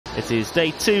It is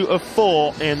day 2 of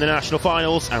 4 in the national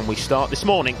finals, and we start this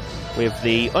morning with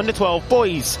the under-12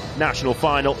 boys national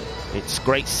final. It's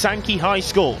Great Sankey High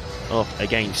School up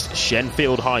against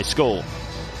Shenfield High School.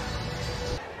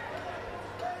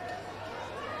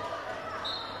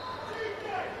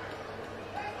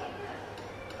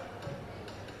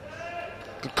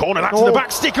 Good corner, that's in the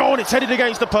back, stick on, it's headed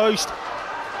against the post.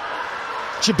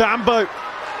 Chibambo,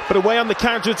 but away on the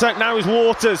counter-attack now is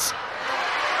Waters.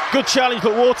 Good challenge,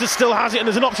 but Waters still has it, and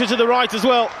there's an option to the right as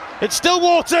well. It's still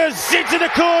Waters, into the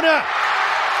corner,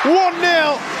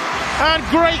 1-0, and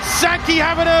Great Sankey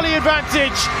have an early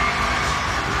advantage.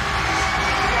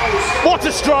 What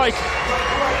a strike!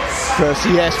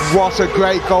 Percy, yes, what a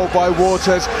great goal by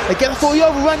Waters. Again, I thought he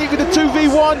overran it with a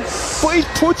 2v1, but he's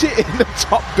put it in the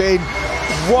top bin.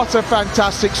 What a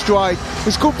fantastic strike.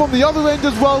 It's come from the other end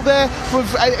as well there, from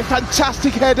a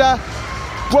fantastic header.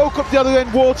 Broke up the other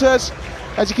end, Waters.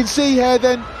 As you can see here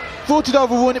then, thought he'd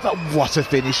overrun it, but what a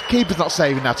finish. Keeper's not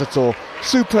saving that at all.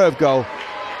 Superb goal.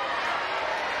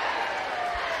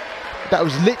 That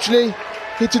was literally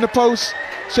hitting the post.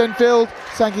 Shenfield,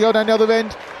 Sankey down the other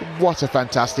end. What a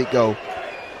fantastic goal.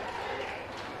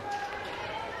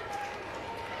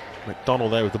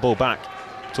 McDonald there with the ball back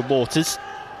to Waters.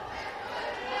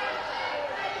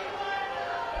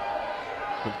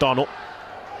 McDonald.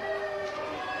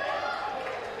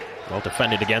 Well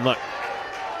defended again, look.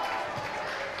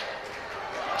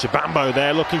 Chibambo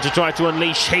there looking to try to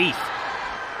unleash Heath.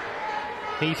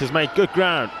 Heath has made good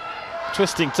ground.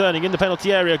 Twisting, turning in the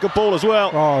penalty area. Good ball as well.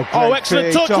 Oh,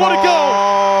 excellent touch. What a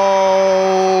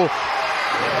goal!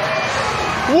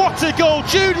 What a goal.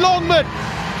 Jude Longman.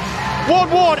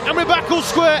 1-1 and Rebecca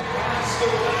Square.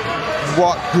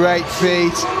 What great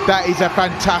feat. That is a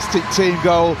fantastic team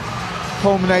goal.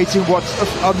 Culminating what's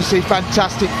obviously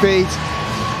fantastic feat.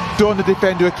 Done the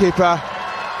defender a keeper.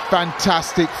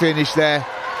 Fantastic finish there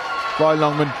by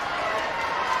Longman.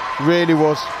 Really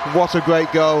was. What a great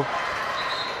goal.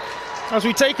 As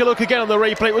we take a look again on the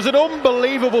replay, it was an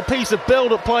unbelievable piece of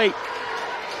build-up play.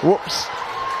 Whoops.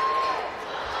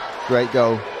 Great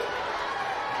goal.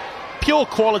 Pure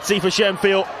quality for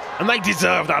Shenfield, and they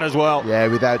deserve that as well. Yeah,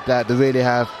 without that, they really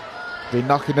have. Been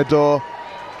knocking the door.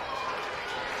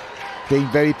 Being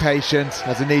very patient,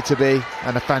 as they need to be.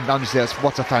 And honestly,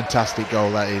 what a fantastic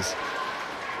goal that is.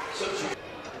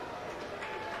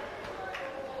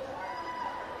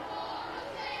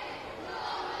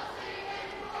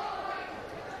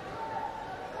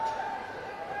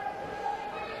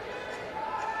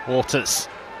 Waters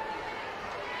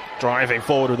driving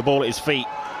forward with the ball at his feet.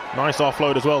 Nice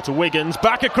offload as well to Wiggins.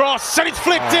 Back across, and it's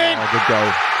flicked in. Good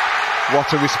goal.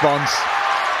 What a response.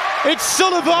 It's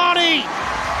Sullivani,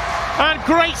 and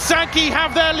Great Sankey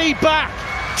have their lead back.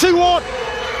 2-1.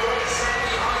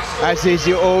 As is,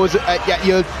 you're always at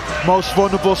your most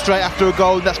vulnerable straight after a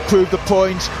goal, and that's proved the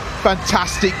point.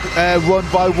 Fantastic run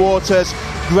by Waters.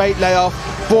 Great layoff.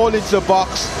 Ball into the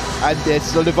box, and there's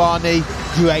Sullivani.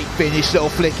 Great finish, little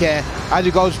flick here. As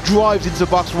he goes, drives into the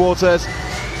box, Waters.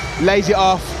 Lays it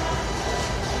off.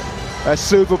 A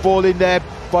super ball in there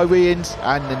by Wiggins,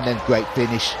 and then great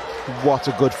finish. What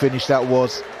a good finish that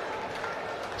was.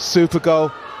 Super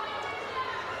goal.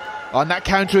 On that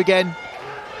counter again.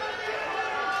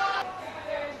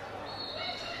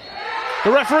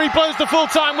 The referee blows the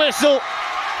full-time whistle.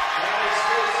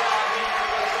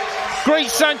 Great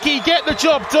Sankey get the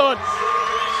job done.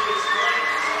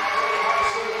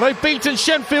 They've beaten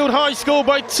Shenfield High School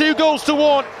by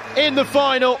 2-1 in the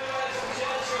final.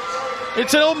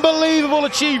 It's an unbelievable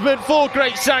achievement for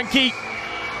Great Sankey.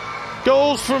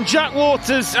 Goals from Jack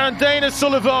Waters and Dana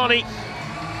Sullivani.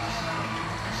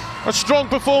 A strong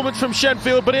performance from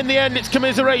Shenfield, but in the end it's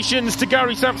commiserations to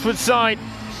Gary Sampsford's side.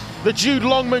 The Jude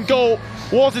Longman goal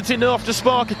wasn't enough to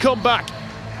spark a comeback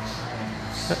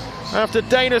after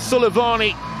Dana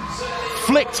Sullivani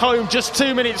flicked home just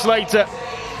 2 minutes later.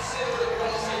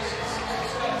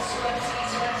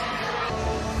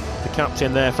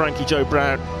 Captain there, Frankie Joe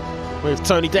Brown, with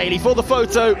Tony Daly for the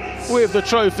photo with the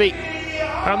trophy.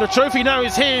 And the trophy now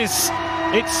is his.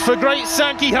 It's for Great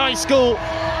Sankey High School,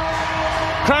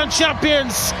 crowned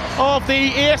champions of the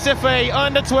ESFA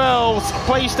Under-12s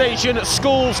PlayStation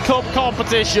Schools Cup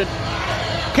competition.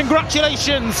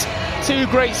 Congratulations to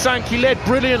Great Sankey, led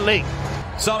brilliantly.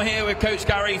 So I'm here with Coach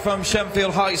Gary from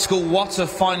Shenfield High School. What a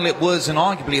final it was, and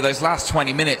arguably those last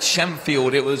 20 minutes,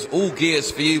 Shenfield, it was all gears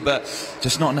for you, but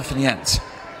just not enough in the end.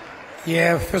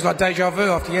 Yeah, it feels like deja vu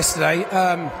after yesterday.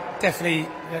 Definitely,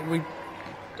 we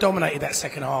dominated that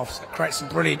second half, so created some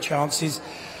brilliant chances.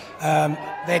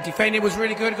 Their defending was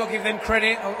really good, I've got to give them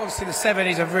credit. Obviously the 7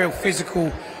 is a real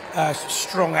physical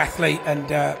strong athlete,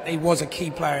 and he was a key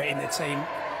player in the team.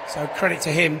 So credit to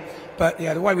him. But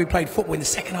yeah, the way we played football in the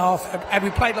second half, had we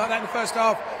played like that in the first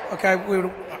half, okay, we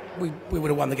would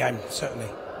have won the game, certainly.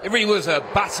 It really was a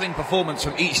battling performance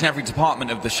from each and every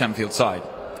department of the Shenfield side.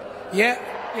 Yeah,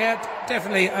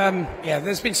 definitely.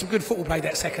 There's been some good football played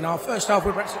that second half. First half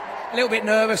we were a little bit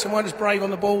nervous and weren't as brave on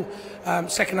the ball.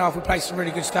 Second half we played some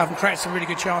really good stuff and created some really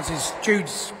good chances.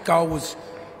 Jude's goal was,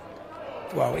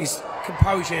 well, his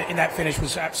composure in that finish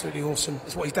was absolutely awesome.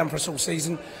 It's what he's done for us all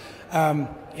season.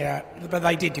 But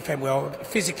they did defend well.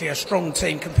 Physically a strong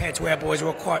team compared to our boys who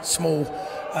are quite small.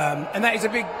 And that is a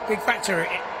big factor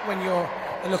when you're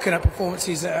looking at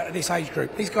performances at this age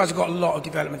group. These guys have got a lot of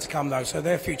development to come though, so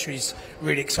their future is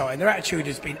really exciting. Their attitude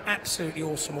has been absolutely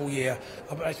awesome all year.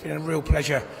 It's been a real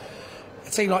pleasure. A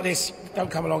team like this don't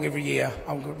come along every year.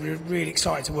 I'm really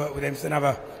excited to work with them for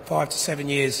another 5 to 7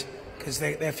 years because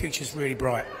their future is really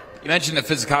bright. You mentioned the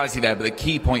physicality there, but the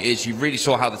key point is you really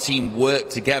saw how the team worked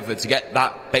together to get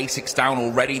that basics down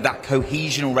already, that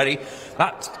cohesion already.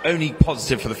 That's only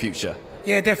positive for the future.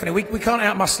 Yeah, definitely. We can't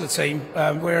outmuscle a team.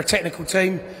 We're a technical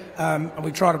team, and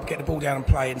we try to get the ball down and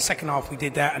play. In the second half, we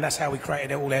did that, and that's how we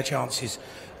created all our chances.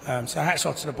 So hats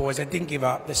off to the boys. They didn't give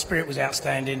up. The spirit was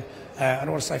outstanding. And I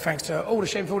want to say thanks to all the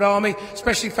Shenfield Army,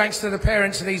 especially thanks to the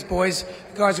parents of these boys.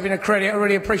 The guys have been a credit. I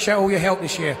really appreciate all your help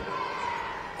this year.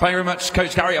 Thank you very much,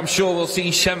 Coach Gary. I'm sure we'll see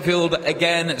Shenfield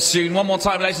again soon. One more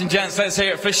time, ladies and gents, let's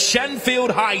hear it for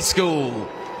Shenfield High School.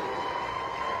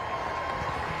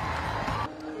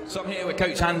 So I'm here with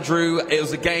Coach Andrew. It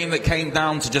was a game that came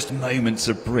down to just moments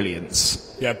of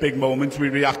brilliance. Yeah, big moments. We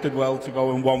reacted well to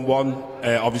going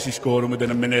 1-1. Obviously scoring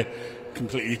within a minute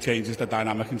completely changes the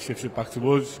dynamic and shifts it back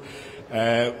to us.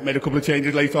 Made a couple of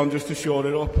changes later on just to shore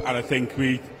it up, and I think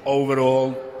we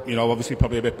overall, you know, obviously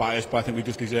probably a bit biased, but I think we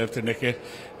just deserved to nick it.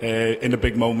 In the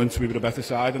big moments we were the better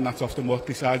side, and that's often what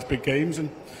decides big games, and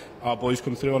our boys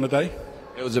come through on the day.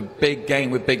 It was a big game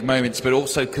with big moments, but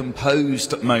also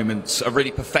composed moments, a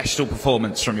really professional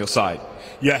performance from your side.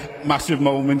 Yeah, massive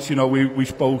moments. You know, we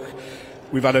spoke,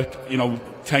 we've had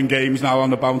 10 games now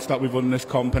on the bounce that we've won in this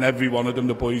comp, and every one of them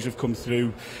the boys have come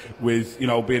through with, you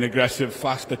know, being aggressive,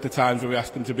 fast at the times where we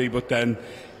asked them to be, but then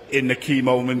in the key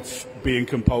moments being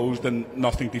composed, and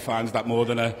nothing defines that more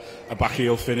than a back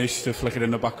heel finish to flick it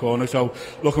in the back corner. So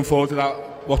looking forward to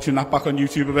that, watching that back on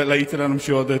YouTube a bit later, and I'm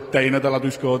sure that Dana, the lad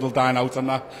who scored, will dine out on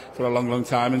that for a long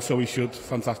time, and so he should.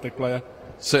 Fantastic player.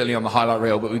 Certainly on the highlight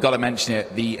reel, but we've got to mention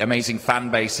it, the amazing fan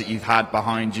base that you've had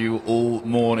behind you all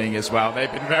morning as well. They've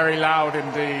been very loud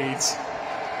indeed.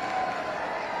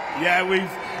 Yeah,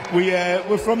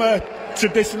 we're from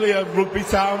traditionally a rugby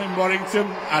town in Warrington,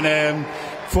 and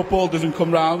football doesn't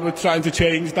come round. We're trying to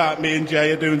change that. Me and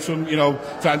Jay are doing some,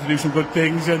 trying to do some good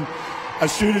things. And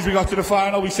as soon as we got to the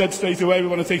final, we said straight away we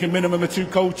want to take a minimum of 2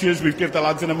 coaches. We've given the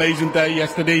lads an amazing day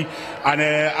yesterday. And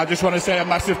I just want to say a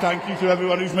massive thank you to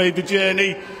everyone who's made the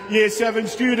journey. Year 7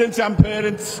 students and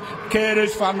parents,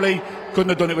 carers, family. Couldn't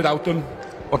have done it without them.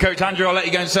 Well, Coach Andrew, I'll let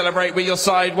you go and celebrate with your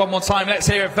side one more time. Let's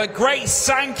hear it for Great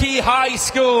Sankey High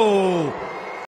School.